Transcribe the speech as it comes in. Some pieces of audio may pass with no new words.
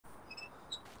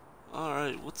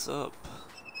Alright, what's up,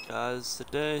 guys?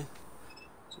 Today,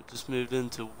 we just moved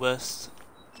into West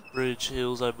Bridge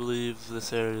Hills, I believe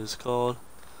this area is called.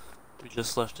 We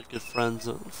just left a good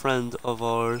friend of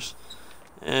ours,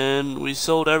 and we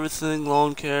sold everything,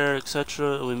 lawn care,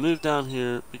 etc. And we moved down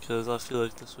here because I feel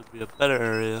like this would be a better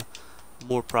area,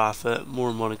 more profit,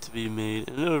 more money to be made,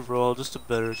 and overall, just a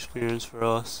better experience for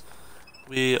us.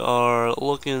 We are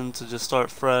looking to just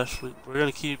start fresh. We're going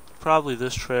to keep probably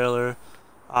this trailer.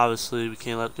 Obviously, we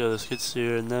can't let go of the skid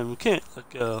steer, and then we can't let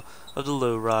go of the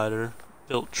lowrider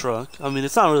built truck. I mean,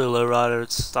 it's not really a lowrider,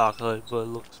 it's stock height, but it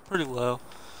looks pretty low.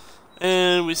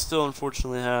 And we still,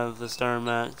 unfortunately, have this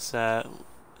Duramax that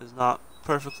is not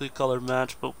perfectly colored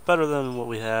match, but better than what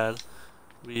we had.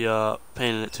 We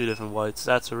painted it two different whites.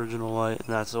 That's original white, and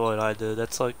that's the white I did.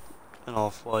 That's like an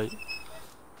off-white.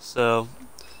 So,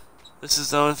 this is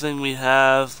the only thing we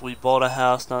have. We bought a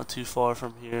house not too far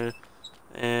from here.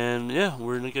 And yeah,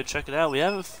 we're gonna go check it out. We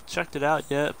haven't checked it out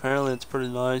yet. Apparently it's pretty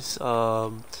nice.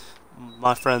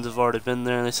 My friends have already been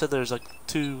there, and they said there's like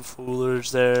 2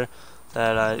 foolers there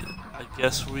that I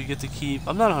guess we get to keep.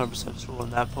 I'm not 100% sure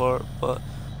on that part, but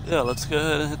yeah, let's go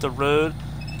ahead and hit the road.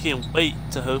 Can't wait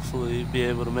to hopefully be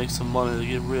able to make some money to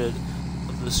get rid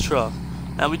of this truck.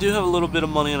 Now we do have a little bit of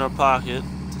money in our pocket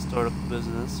to start up a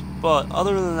business, but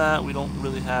other than that, we don't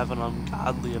really have an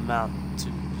ungodly amount to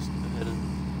just go ahead and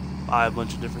buy a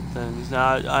bunch of different things.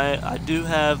 Now I do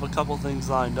have a couple things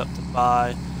lined up to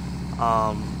buy.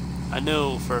 I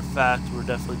know for a fact we're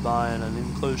definitely buying an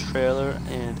enclosed trailer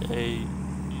and a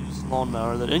used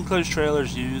lawnmower. The enclosed trailer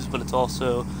is used, but it's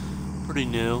also pretty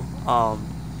new.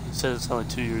 He said it's only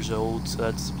 2 years old, so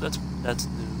that's new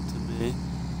to me.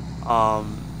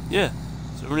 Yeah.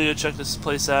 So we're gonna go check this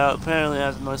place out. Apparently it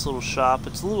has a nice little shop.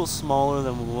 It's a little smaller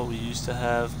than what we used to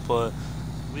have, but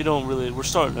we're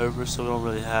starting over, so we don't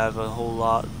really have a whole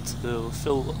lot to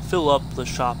fill up the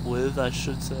shop with, I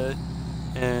should say.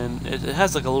 And it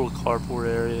has like a little carport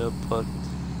area, but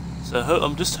so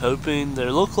I'm just hoping.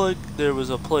 There looked like there was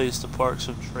a place to park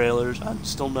some trailers. I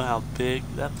just don't know how big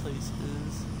that place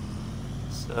is.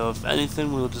 So if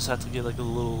anything, we'll just have to get like a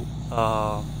little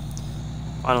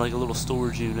find like a little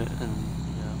storage unit and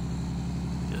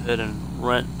go ahead and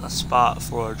rent a spot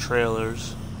for our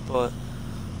trailers. But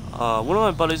one of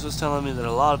my buddies was telling me that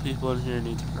a lot of people in here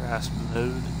need the grass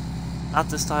mowed. Not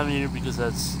this time of year because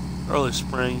that's early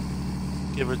spring,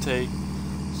 give or take.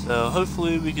 So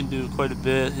hopefully we can do quite a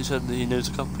bit. He said that he knows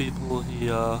a couple people. He's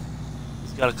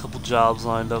got a couple jobs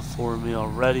lined up for me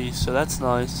already, so that's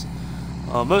nice.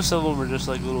 Most of them are just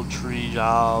like little tree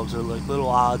jobs or like little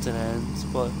odds and ends,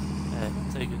 but hey,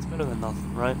 take it. It's better than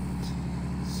nothing, right?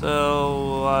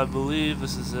 So I believe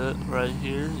this is it right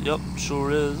here. Yep,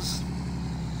 sure is.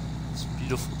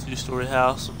 Beautiful 2-story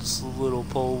house with this little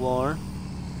pole barn.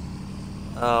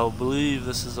 I believe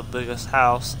this is the biggest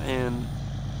house and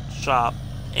shop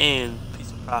and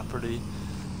piece of property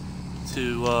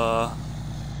to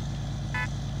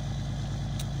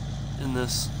in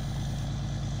this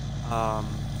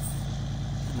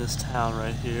town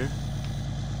right here.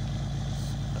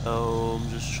 So I'm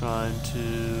just trying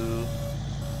to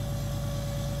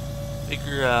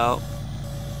figure out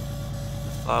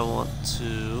if I want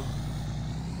to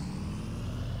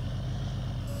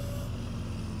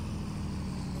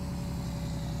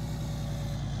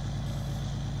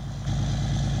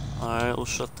Alright, we'll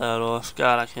shut that off.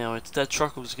 God, I can't wait. That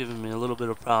truck was giving me a little bit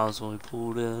of problems when we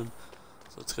pulled in.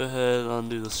 So let's go ahead and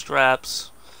undo the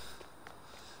straps.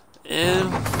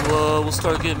 And we'll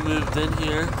start getting moved in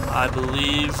here. I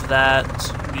believe that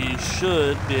we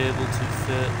should be able to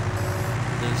fit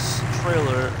this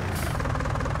trailer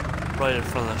right in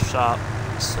front of the shop.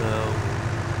 So,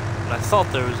 but I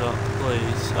thought there was a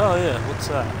place. Oh yeah, what's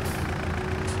that?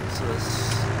 What's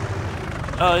this?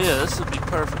 Oh yeah, this would be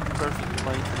perfect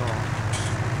length and all.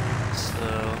 So,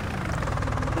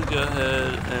 I'm gonna go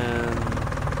ahead and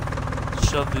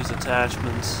shove these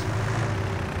attachments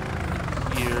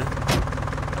here.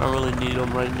 I don't really need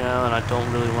them right now, and I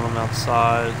don't really want them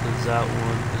outside because that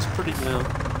one is pretty new.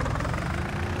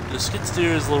 The skid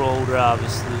steer is a little older,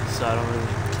 obviously, so I don't really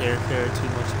care too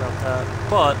much about that.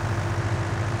 But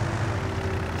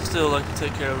still like to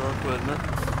take care of our equipment.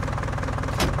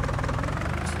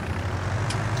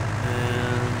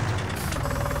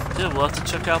 Yeah, we'll have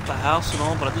to check out the house and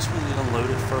all, but I just want to unload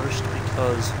it first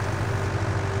because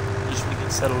I just want to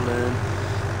get settled in.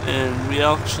 And we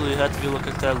actually had to go look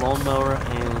at that lawnmower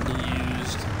and the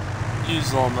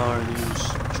used lawnmower and used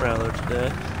trailer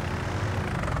today.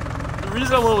 The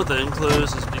reason I went with the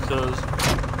enclosed is because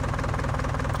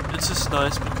it's just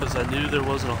nice because I knew there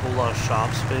wasn't a whole lot of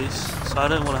shop space, so I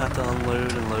didn't want to have to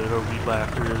unload and load our weed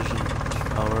whackers and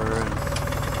lawnmower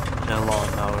and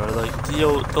lawnmower. Like the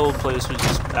old place, we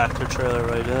just backed the trailer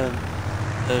right in,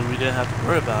 and we didn't have to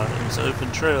worry about it. It was an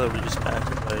open trailer, we just backed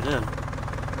it right in.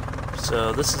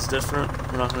 So this is different.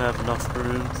 We're not gonna have enough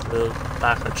room to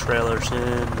back our trailers in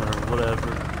or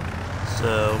whatever.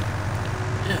 So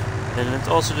yeah, and it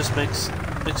also just makes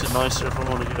it nicer if I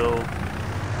want to go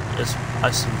just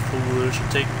buy some coolers or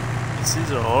take.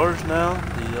 These are ours now.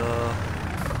 The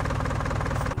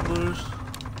coolers.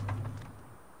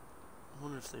 I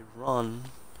wonder if they run.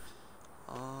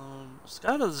 It's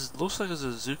got a, looks like there's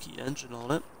a Suzuki engine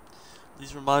on it.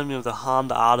 These remind me of the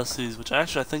Honda Odysseys, which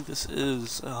actually I think this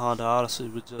is a Honda Odyssey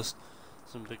with just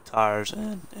some big tires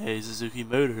and a Suzuki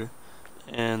motor.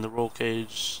 And the roll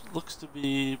cage looks to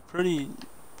be pretty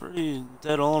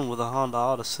dead on with a Honda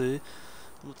Odyssey.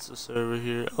 What's this over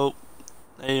here? Oh,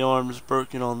 A-arm's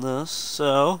broken on this,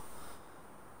 so,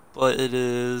 but it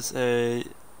is a,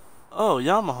 oh,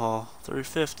 Yamaha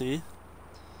 350.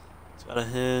 It's got a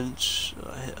hinge,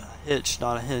 a hitch,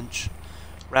 not a hinge.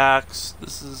 Racks.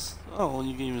 This is, oh, and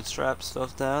you can even strap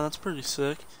stuff down. That's pretty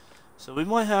sick. So we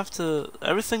might have to,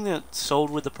 everything that sold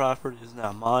with the property is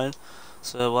now mine.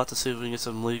 So we'll have to see if we can get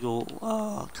some legal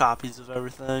copies of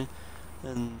everything.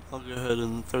 And I'll go ahead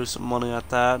and throw some money at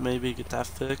that, maybe get that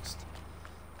fixed.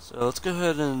 So let's go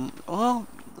ahead and, well,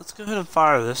 let's go ahead and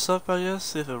fire this up, I guess,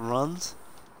 see if it runs.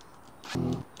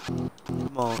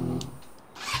 Come on.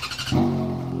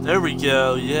 There we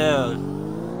go, yeah.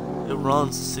 It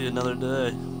runs to see another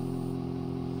day.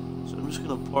 So I'm just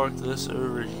going to park this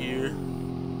over here,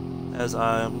 as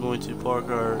I am going to park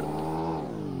our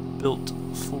built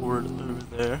Ford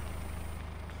over there.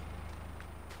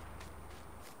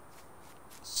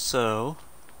 So,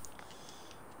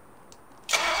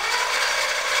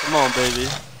 come on, baby.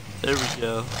 There we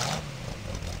go.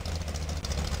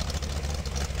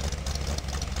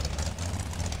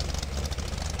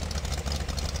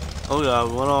 Oh yeah,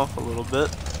 it went off a little bit.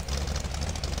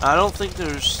 I don't think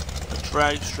there's a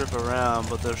drag strip around,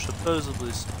 but they're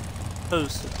supposedly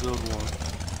supposed to build one.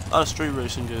 A lot of street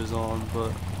racing goes on,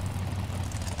 but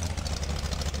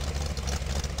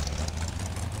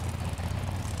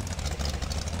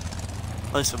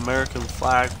nice American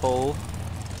flagpole.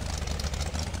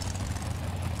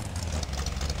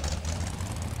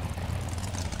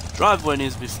 Driveway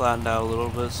needs to be flattened out a little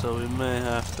bit, so we may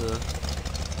have to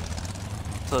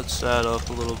touch that up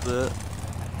a little bit.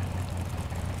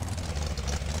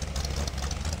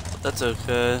 But that's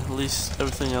okay. At least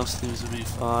everything else seems to be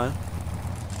fine.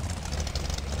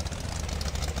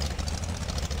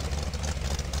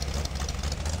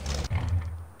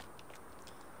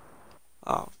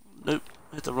 Oh, nope.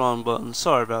 Hit the wrong button.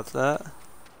 Sorry about that.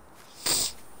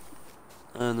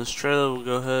 And this trailer will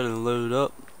go ahead and load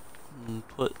up and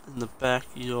put in the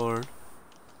backyard.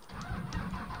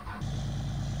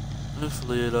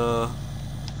 Hopefully it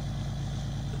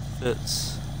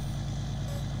fits.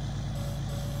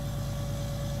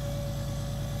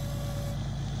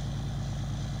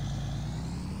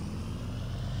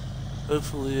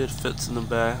 Hopefully it fits in the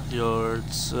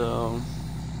backyard, so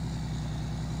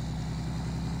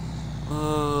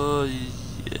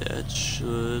yeah, it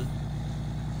should.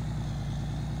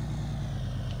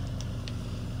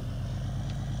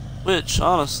 Which,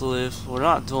 honestly, if we're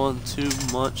not doing too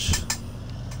much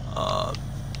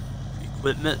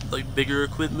equipment, like bigger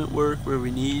equipment work where we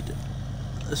need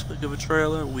this big of a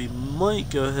trailer, we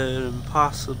might go ahead and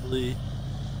possibly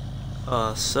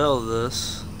sell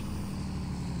this.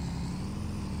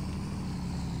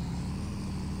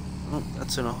 Oh,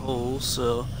 that's in a hole,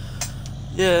 so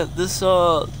yeah, this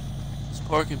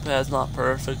parking pad's not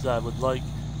perfect. I would like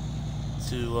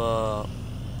to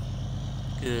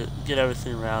get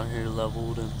everything around here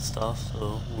leveled and stuff,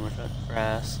 so when we're cutting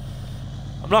grass.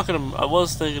 I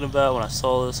was thinking about, when I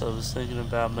saw this, I was thinking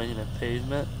about making a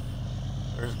pavement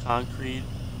or concrete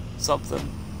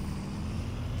something,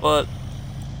 but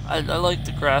I like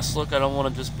the grass look. I don't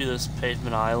want to just be this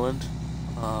pavement island,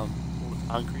 or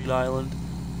concrete island.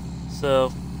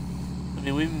 So I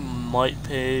mean, we might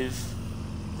pave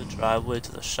the driveway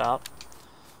to the shop,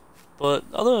 but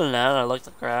other than that, I like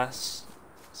the grass.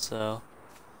 So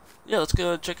yeah, let's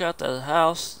go check out the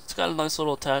house. It's got a nice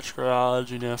little attached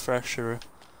garage, you know, for extra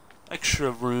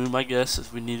room, I guess,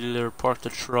 if we needed to park the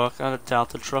truck. I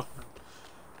doubt the truck would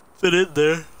fit in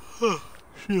there.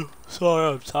 Phew.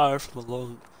 Sorry, I'm tired from a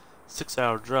long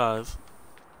 6-hour drive.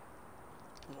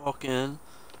 Walk in,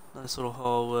 nice little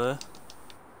hallway.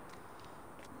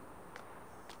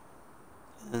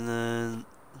 And then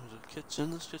there's a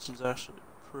kitchen. This kitchen's actually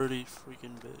pretty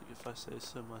freaking big, if I say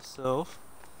so myself.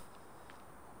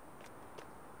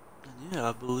 And yeah,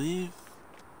 I believe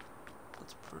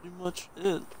that's pretty much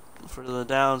it for the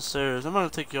downstairs. I'm gonna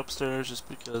take you upstairs just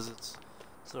because it's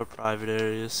a private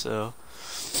area. So,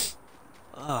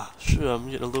 shoot, I'm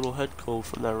getting a little head cold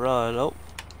from that ride. Oh,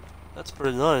 that's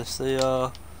pretty nice.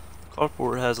 The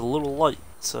carport has a little light,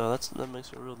 so that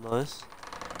makes it real nice.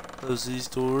 Close these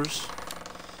doors.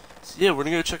 So yeah, we're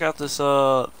gonna go check out this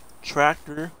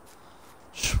tractor.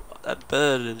 That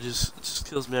bed, it just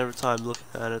kills me every time looking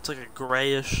at it. It's like a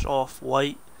grayish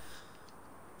off-white.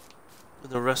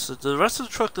 And the rest of the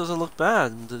truck doesn't look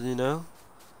bad, you know.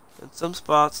 In some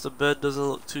spots, the bed doesn't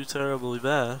look too terribly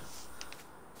bad.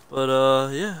 But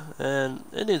yeah, and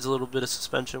it needs a little bit of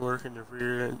suspension work in the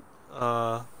rear. And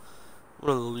one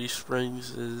of the leaf springs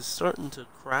is starting to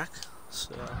crack.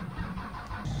 So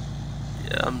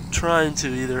yeah, I'm trying to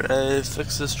either A,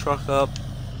 fix this truck up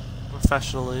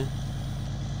professionally,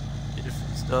 get it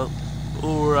fixed up,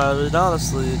 or I would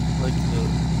honestly like to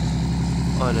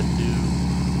find a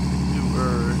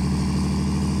newer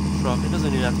truck. It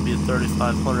doesn't even have to be a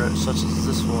 3500 such as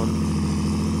this one.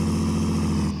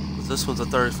 This one's a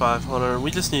 3500.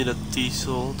 We just need a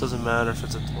diesel. It doesn't matter if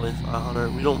it's a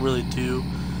 2500. We don't really do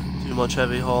too much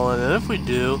heavy hauling, and if we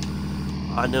do,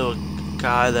 I know a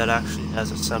guy that actually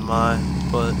has a semi,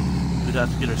 but we'd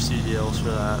have to get our CDLs for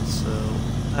that, so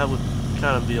that would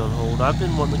kind of be on hold. I've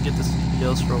been wanting to get the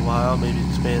CDLs for a while, maybe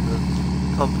expand the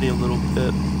company a little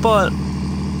bit, but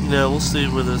you know, we'll see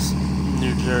where this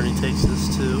new journey takes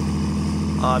us to.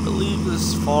 I believe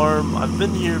this farm, I've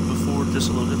been here before just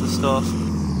to look at the stuff,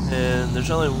 and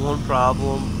there's only one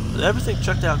problem. Everything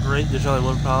checked out great, there's only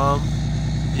one problem.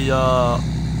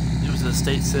 It was an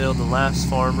estate sale, and the last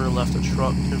farmer left a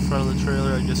truck in front of the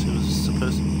trailer. I guess it was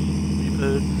supposed to be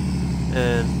repoed,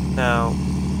 and now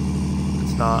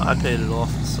it's not. I paid it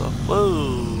off and stuff.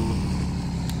 Whoa!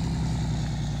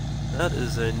 That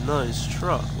is a nice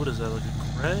truck. What is that, like a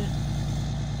gray?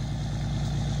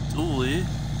 Dually.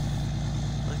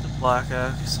 I like the black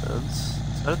accents.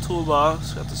 It's got a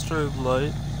toolbox, got the strobe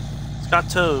light. It's got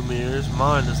tow mirrors.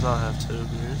 Mine does not have tow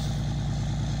mirrors.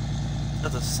 It's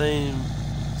got the same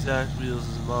exact wheels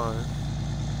as mine.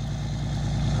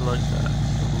 I like that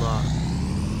a lot.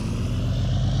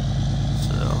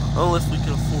 So, only if we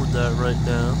can afford that right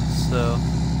now. So,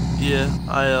 yeah,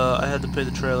 I had to pay the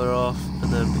trailer off,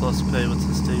 and then plus pay what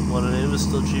the state wanted. It was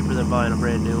still cheaper than buying a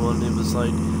brand new one. It was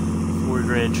like $4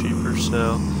 grand cheaper.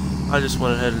 So, I just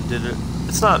went ahead and did it.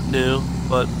 It's not new,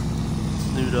 but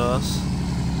it's new to us.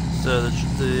 So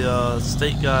the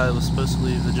state guy was supposed to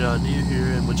leave the John Deere here,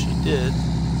 and which he did.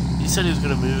 He said he was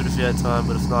going to move it if he had time,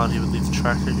 but if not, he would leave the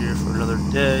tractor here for another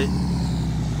day.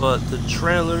 But the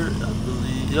trailer, I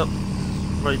believe, yep,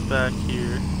 right back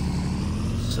here.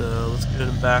 So let's go ahead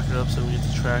and back it up so we get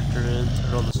the tractor in,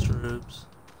 turn on the strobes.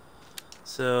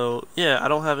 So yeah, I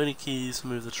don't have any keys to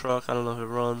move the truck. I don't know if it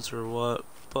runs or what,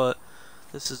 but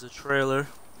this is the trailer.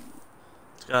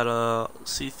 It's got a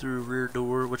see-through rear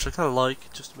door, which I kind of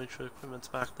like, just to make sure the equipment's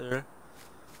back there.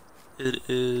 It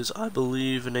is, I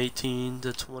believe, an 18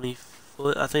 to 20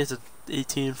 foot. I think it's an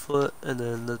 18 foot, and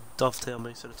then the dovetail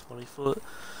makes it a 20 foot.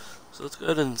 So let's go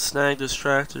ahead and snag this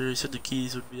tractor. He said the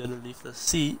keys would be underneath the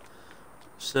seat,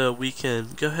 so we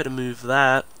can go ahead and move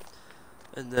that.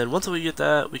 And then once we get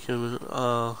that, we can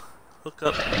hook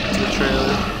up to the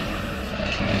trailer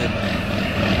and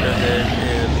go ahead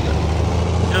and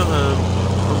go home,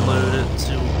 unload it,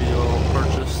 see what we all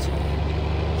purchased.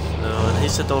 And he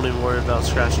said don't even worry about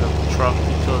scratching up the truck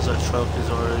because that truck is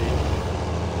already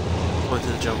going to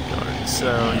the junkyard.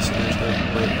 So he said there's no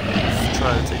point in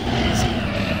trying to take it easy.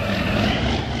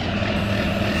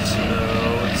 So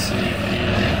let's see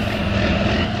here.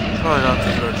 Try not to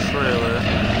hit our trailer.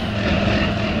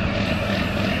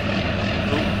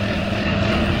 Oop.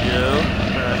 There we go.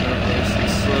 Back up nice and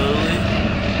slowly.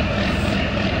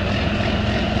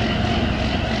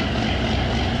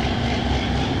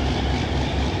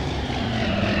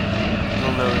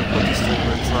 I'm going to put this thing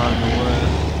where it's not in the way.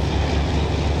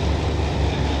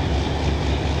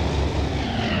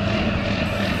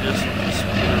 Just with this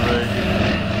scooter right here.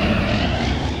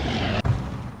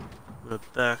 I'm going to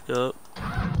back up.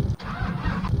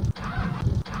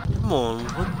 Come on,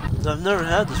 what? I've never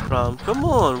had this problem. Come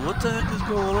on, what the heck is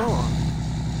going on?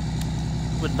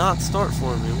 It would not start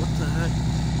for me, what the heck?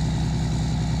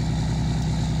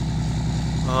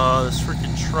 This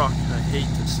freaking truck, I hate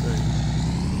this thing.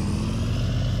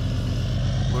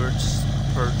 Worst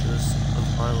purchase of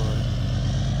my life.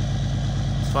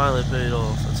 It's finally paid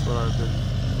off, that's what I've been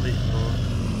waiting on.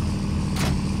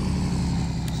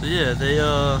 So yeah,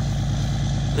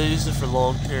 they use it for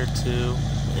lawn care too.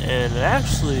 And it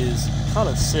actually is kind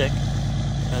of sick.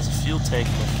 It has a fuel tank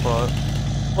in the front,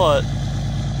 but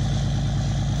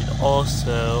it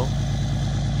also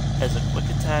has a quick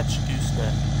attach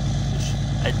gooseneck, which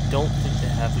I don't think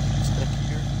they have a gooseneck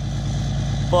here,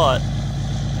 but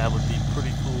that would be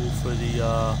pretty cool for the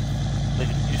like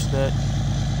a gooseneck.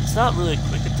 It's not really a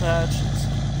quick attach.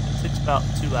 It takes about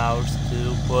 2 hours to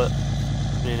do, but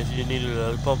I mean, if you needed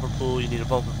a bumper pull, you need a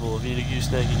bumper pull. If you need a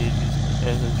gooseneck, you need a gooseneck.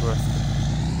 Anything's worth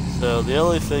it. So the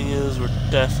only thing is, we're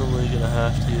definitely gonna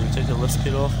have to either take the lift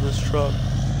kit off of this truck,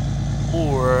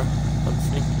 or I'm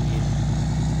thinking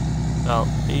about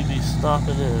maybe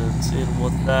stopping in and seeing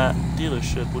what that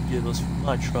dealership would give us for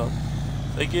my truck.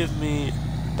 If they give me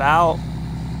about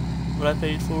what I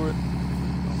paid for it,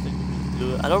 I think we can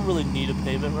do it. I don't really need a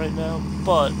payment right now,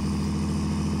 but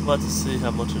we'll have to see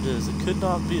how much it is. It could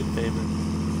not be a payment.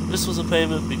 This was a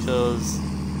payment because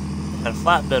it had a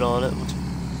flatbed on it, which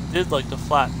I did like the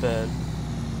flatbed.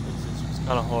 It was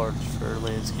kind of hard for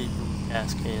landscaping with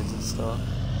gas cans and stuff.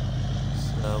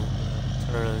 So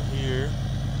we're gonna turn in here.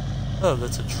 Oh,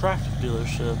 that's a tractor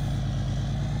dealership.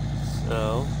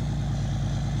 So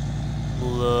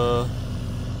we'll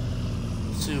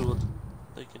see what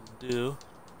they can do.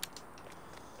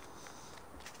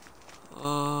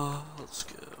 Let's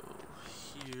go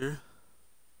here.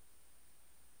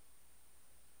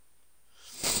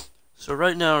 So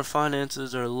right now our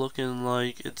finances are looking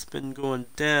like it's been going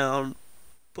down,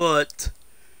 but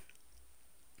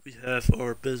we have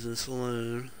our business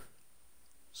loan.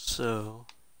 So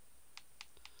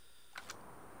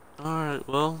alright,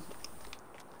 well,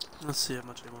 let's see how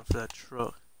much they want for that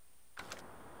truck.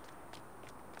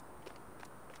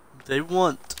 They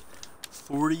want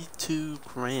 42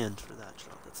 grand for that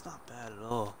truck. That's not bad at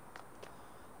all.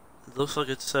 It looks like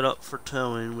it's set up for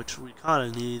towing, which we kind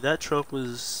of need. That truck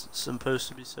was supposed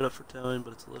to be set up for towing,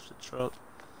 but it's a lifted truck.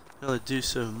 You can only do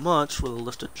so much with a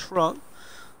lifted truck.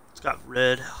 It's got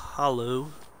red,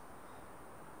 hollow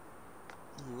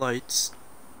lights.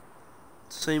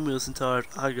 Same wheels and tires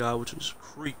I got, which was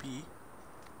creepy.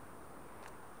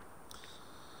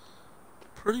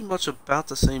 Pretty much about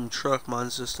the same truck.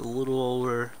 Mine's just a little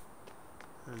older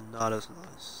and not as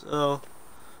nice. So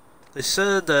they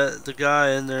said that the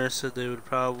guy in there said they would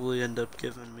probably end up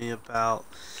giving me about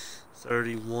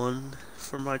 31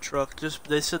 for my truck. Just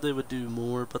they said they would do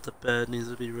more, but the bed needs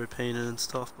to be repainted and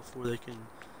stuff before they can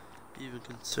even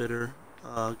consider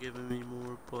giving me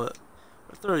more. But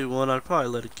at 31, I'd probably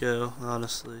let it go,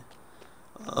 honestly.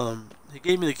 He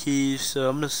gave me the keys, so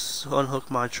I'm gonna unhook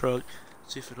my truck,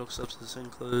 see if it hooks up to this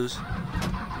enclosed,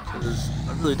 because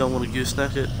I really don't want to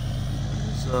gooseneck it.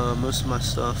 Because most of my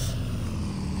stuff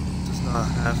does not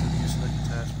have a gooseneck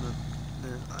attachment,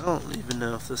 and I don't even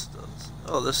know if this does.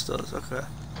 Oh, this does. Okay.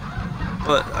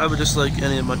 But I would just like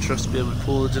any of my trucks to be able to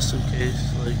pull it, just in case,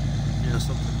 like, you know,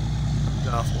 something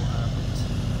awful happens.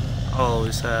 I'll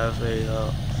always have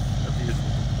a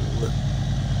vehicle to pull it.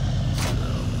 So,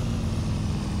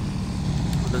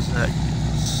 what does that get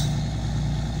us?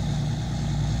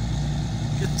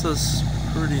 Gets us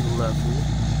pretty level.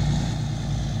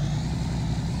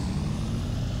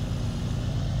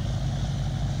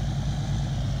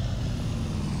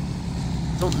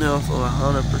 Don't know if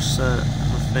I'm 100%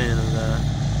 a fan of that.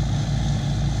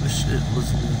 Wish it was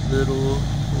a little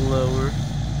lower.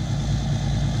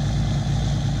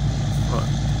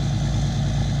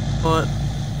 But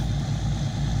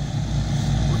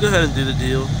we'll go ahead and do the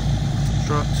deal.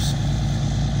 Trucks.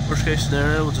 Worst case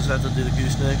scenario, we'll just have to do the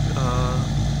gooseneck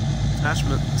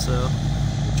attachment. So,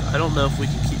 which I don't know if we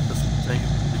can keep the tank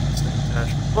with the gooseneck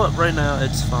attachment, but right now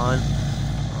it's fine.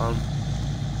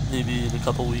 Maybe in a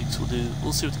couple weeks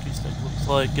we'll see what the gooseneck looks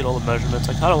like, get all the measurements.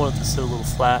 I kind of want it to sit a little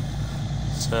flat.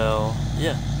 So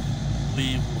yeah,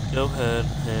 we will go ahead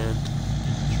and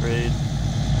get the trade.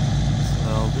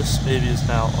 So this baby is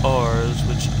now ours,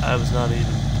 which I was not even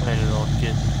planning on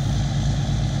getting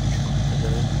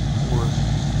today or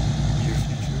near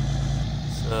future.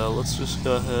 So let's just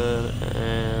go ahead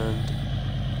and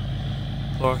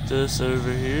park this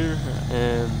over here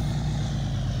and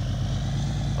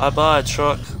bye-bye,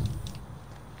 truck.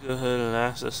 Go ahead and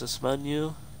access this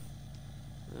menu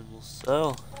and we'll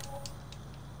sell.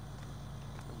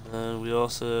 And then we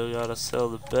also gotta sell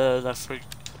the bed. I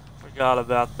forgot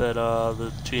about that.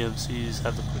 The GMCs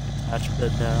have the quick attach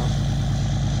bed now.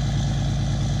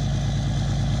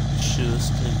 Shoot, this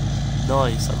thing is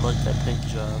nice. I like that paint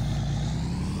job.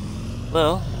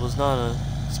 Well, was not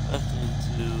expecting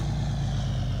to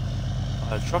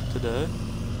buy a truck today.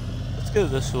 Let's go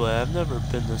this way. I've never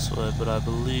been this way, but I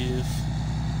believe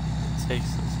it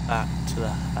takes us back to the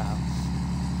house.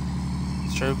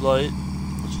 Strobe light,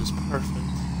 which is perfect.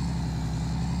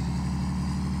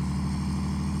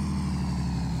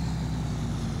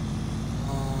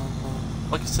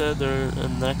 like I said,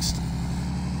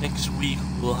 next week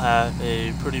we'll have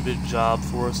a pretty big job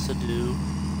for us to do.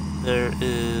 There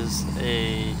is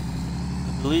I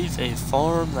believe a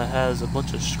farm that has a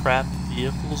bunch of scrap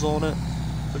vehicles on it,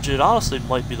 which it honestly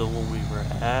might be the one we were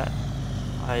at.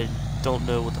 I don't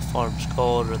know what the farm's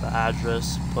called or the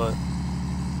address, but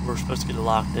we're supposed to get it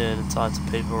locked in and sign some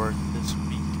paperwork this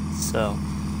week, so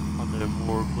I'll know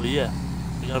more. But yeah,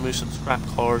 we gotta move some scrap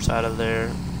cars out of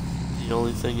there. The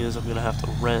only thing is I'm gonna have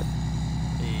to rent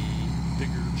a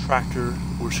bigger tractor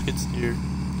or skid steer.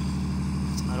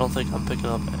 I don't think I'm picking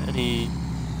up any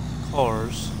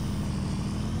cars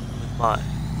with mine.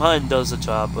 Mine does the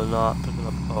job, but not picking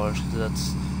up cars, because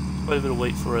that's quite a bit of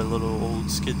weight for a little old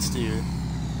skid steer.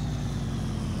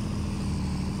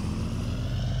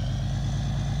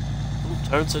 Ooh,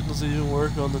 turn signals even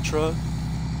work on the truck.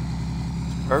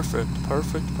 Perfect,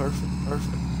 perfect, perfect,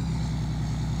 perfect.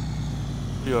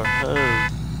 We are home.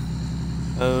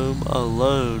 Home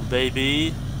alone,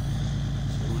 baby.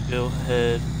 So we go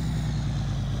ahead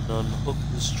and unhook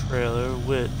this trailer,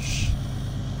 which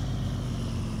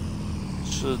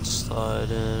should slide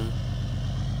in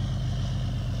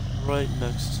right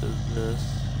next to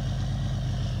this.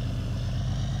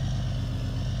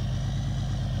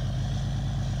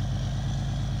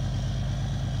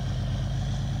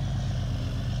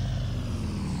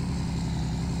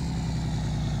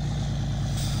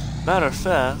 Matter of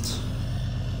fact,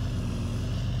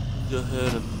 go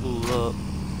ahead and pull up.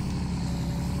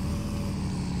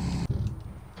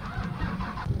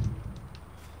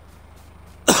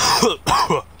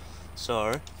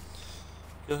 Sorry.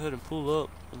 Go ahead and pull up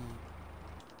and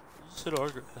just hit our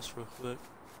grass real quick.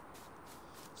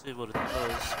 See what it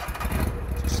does.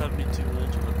 It's a 72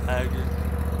 inch with a bagger.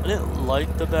 I didn't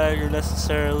like the bagger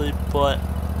necessarily, but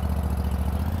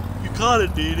you kinda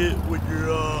need it when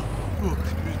you're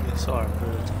excuse me, sorry, I'm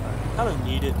really tired. You kinda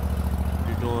need it when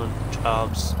you're doing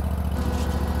jobs.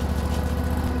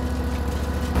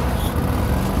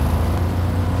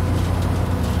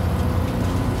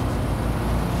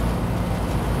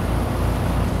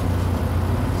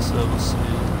 So we'll see.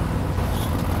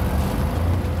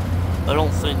 I don't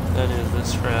think any of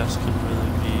this grass can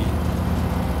really be.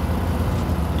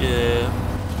 Yeah.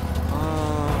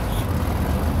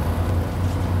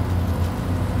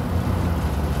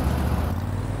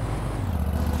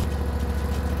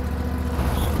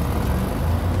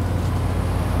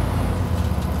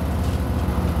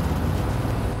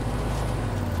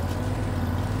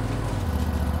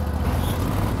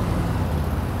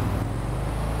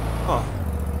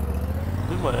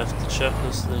 We might have to check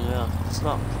this thing out. It's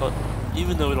not cut.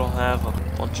 Even though we don't have a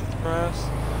bunch of grass,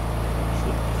 we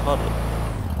should cut it.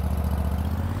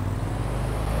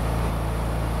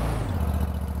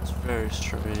 It's very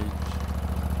strange.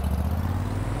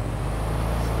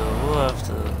 So we'll have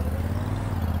to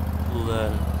pull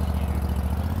that in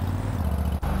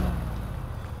here.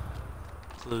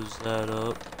 Close that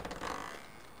up.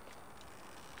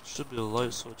 Should be a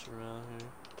light switch around here.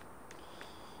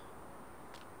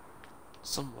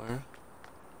 Somewhere.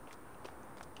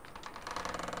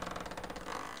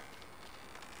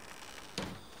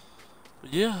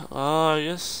 But yeah, I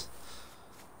guess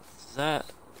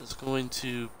that is going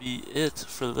to be it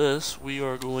for this. We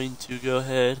are going to go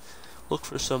ahead, look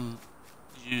for some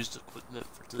used equipment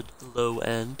for the low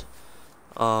end.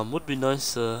 Would be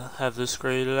nice to have this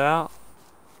graded out,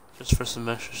 just for some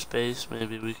extra space.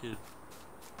 Maybe we could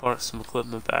park some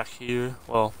equipment back here.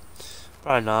 Well,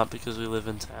 probably not, because we live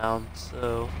in town.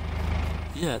 So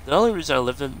yeah, the only reason I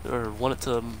live in or wanted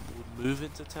to move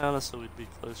into town is so we'd be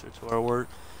closer to our work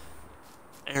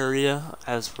area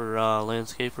as for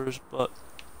landscapers. But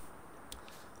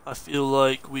I feel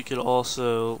like we could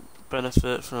also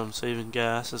benefit from saving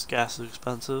gas, as gas is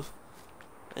expensive.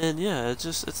 And yeah,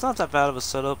 it's not that bad of a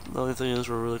setup. The only thing is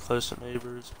we're really close to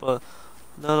neighbors, but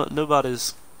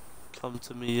nobody's come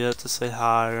to me yet to say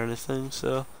hi or anything,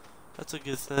 so that's a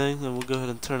good thing. And we'll go ahead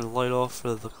and turn the light off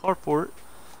for the carport.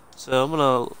 So I'm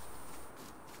gonna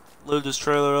load this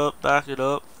trailer up, back it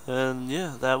up, and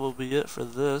yeah, that will be it for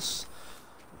this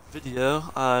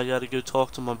video. I gotta go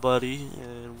talk to my buddy,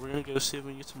 and we're gonna go see if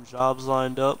we can get some jobs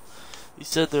lined up. He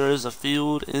said there is a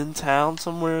field in town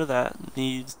somewhere that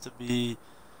needs to be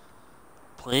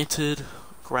planted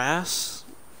grass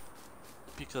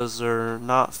because they're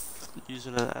not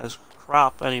using it as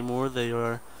crop anymore. They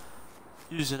are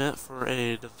using it for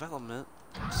a development,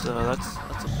 so that's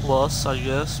a plus, I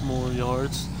guess. More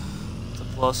yards, it's a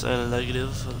plus and a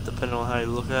negative depending on how you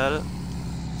look at it.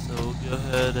 So we'll go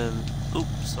ahead and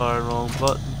oops, sorry, wrong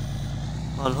button.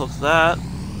 Unhook that,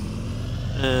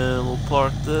 and we'll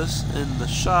park this in the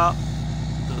shop,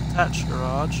 the attached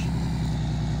garage,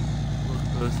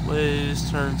 both ways,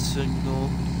 turn signal.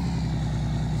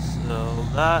 So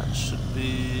that should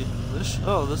be this.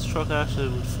 Oh, this truck actually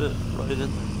would fit right in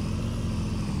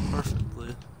there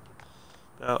perfectly.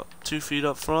 About 2 feet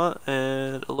up front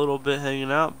and a little bit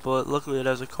hanging out, but luckily it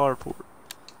has a carport,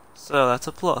 so that's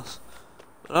a plus.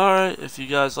 But alright, if you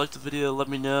guys liked the video, let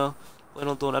me know. Plan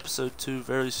on doing episode 2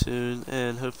 very soon,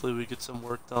 and hopefully we get some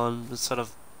work done. Instead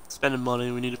of spending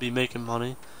money, we need to be making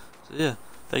money. So yeah,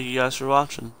 thank you guys for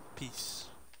watching. Peace.